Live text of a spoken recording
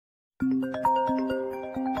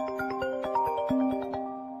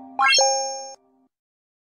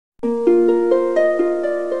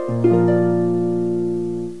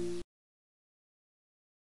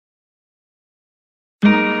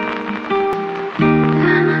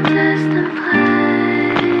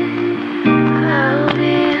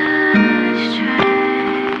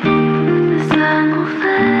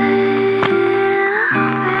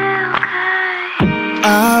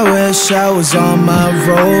wish I was on my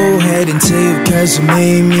road, heading to you cause you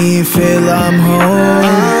made me feel I'm home.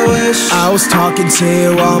 I wish I was talking to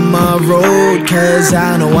you on my road, cause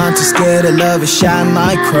I know I'm too scared to love it shine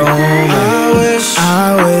like chrome.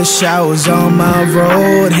 I wish I was on my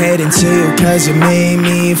road, heading to you cause you made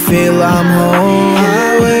me feel I'm home.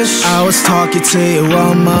 I wish I was talking to you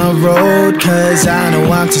on my road, cause I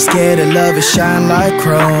know I'm too scared to love it shine like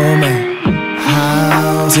chrome.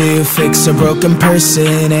 How do you fix a broken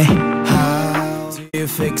person, eh? How do you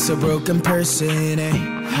fix a broken person, eh?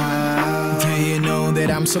 How do you know that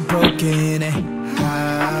I'm so broken, eh?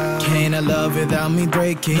 How can I love without me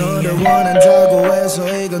breaking? 너를 원한다고 해서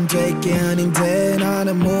이건 될 게 아닌데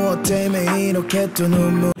나는 무엇 때문에 이렇게 또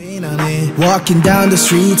눈물이 나네. Walking down the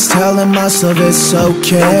streets telling myself it's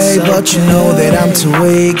okay, but you know that I'm too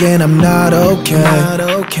weak and I'm not okay.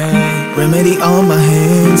 Remedy on my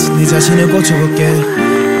hands, 네 자신을 고쳐볼게.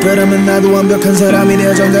 그러면 나도 완벽한 사람이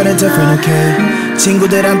되어 정갈한 different, okay.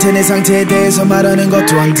 친구들한테 내 상태에 대해서 말하는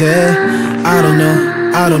것도 안 돼. I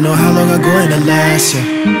don't know how long I'm going to last,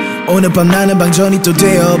 yeah. 오늘 밤 나는 방전이 또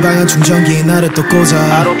되어 방한 충전기에 나를 또 꽂아.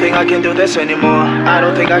 I don't think I can do this anymore. I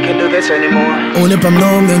don't think I can do this anymore. 오늘 밤 너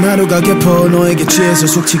없는 하루가 깊어 너에게 취해서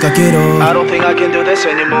숙취가 길어. I don't think I can do this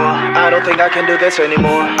anymore. I don't think I can do this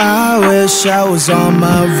anymore. I wish I was on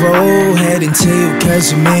my road, heading to you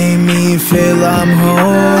cause you made me feel I'm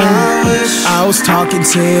home. I wish I was talking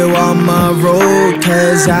to you on my road,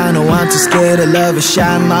 cause I know I'm too scared to love it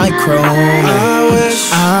shine like chrome.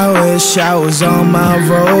 I wish I was on my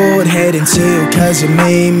road, heading to you cause you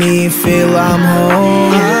made me feel I'm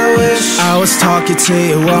home. I wish I was talking to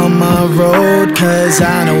you on my road, cause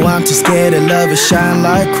I know I'm too scared to love it shine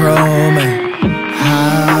like chrome.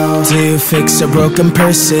 How do you fix a broken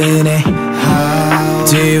person, eh? How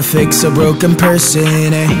do you fix a broken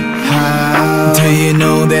person, eh? How do you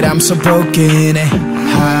know that I'm so broken, eh?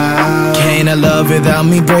 How can I love without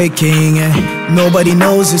me breaking, eh? Nobody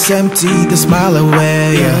knows it's empty, the smile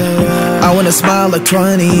away, yeah. I wanna smile like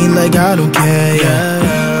 20, like I don't care,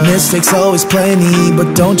 yeah. Mistakes always plenty,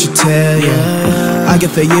 but don't you tell, yeah. I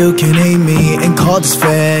get that you can hate me and call this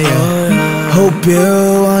fair, yeah. Hope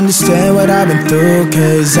you understand what I've been through,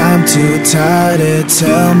 cause I'm too tired to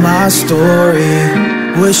tell my story.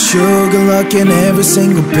 Wish you good luck in every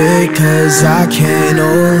single bit, cause I can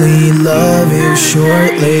only love you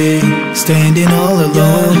shortly. Standing all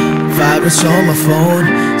alone, vibrates on my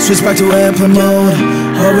phone, switch back to airplane mode,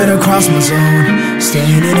 hovering across my zone.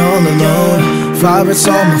 Standing all alone, vibrates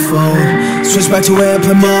on my phone, switch back to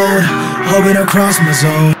airplane mode, hovering across my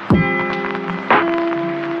zone.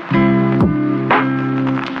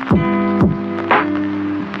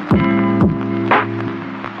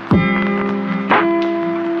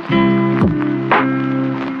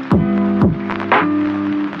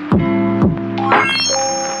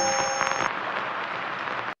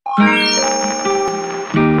 Bye.